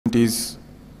T20s,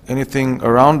 anything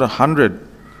around 100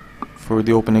 for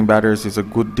the opening batters is a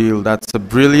good deal. That's a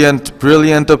brilliant,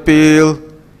 brilliant appeal.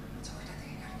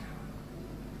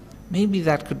 Maybe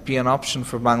that could be an option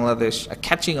for Bangladesh, a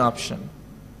catching option.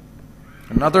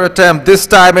 Another attempt, this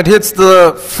time it hits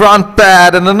the front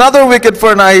pad, and another wicket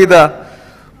for Nahida.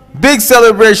 Big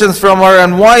celebrations from her,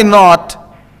 and why not?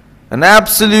 An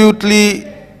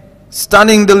absolutely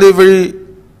stunning delivery.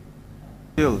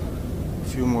 Still, a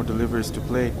few more deliveries to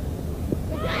play.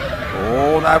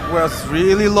 Oh, that was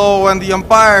really low, and the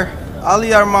umpire, Ali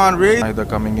Arman, raised. Nahida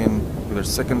coming in with her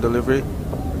second delivery.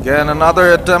 Again,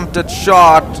 another attempted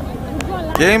shot.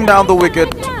 Came down the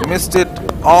wicket, missed it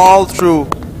all through.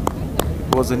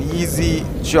 It was an easy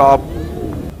job.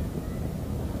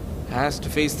 Has to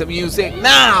face the music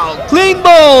now. Clean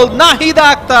ball,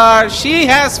 Nahida Akter. She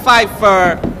has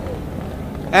Fifer.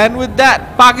 And with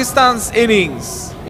that, Pakistan's innings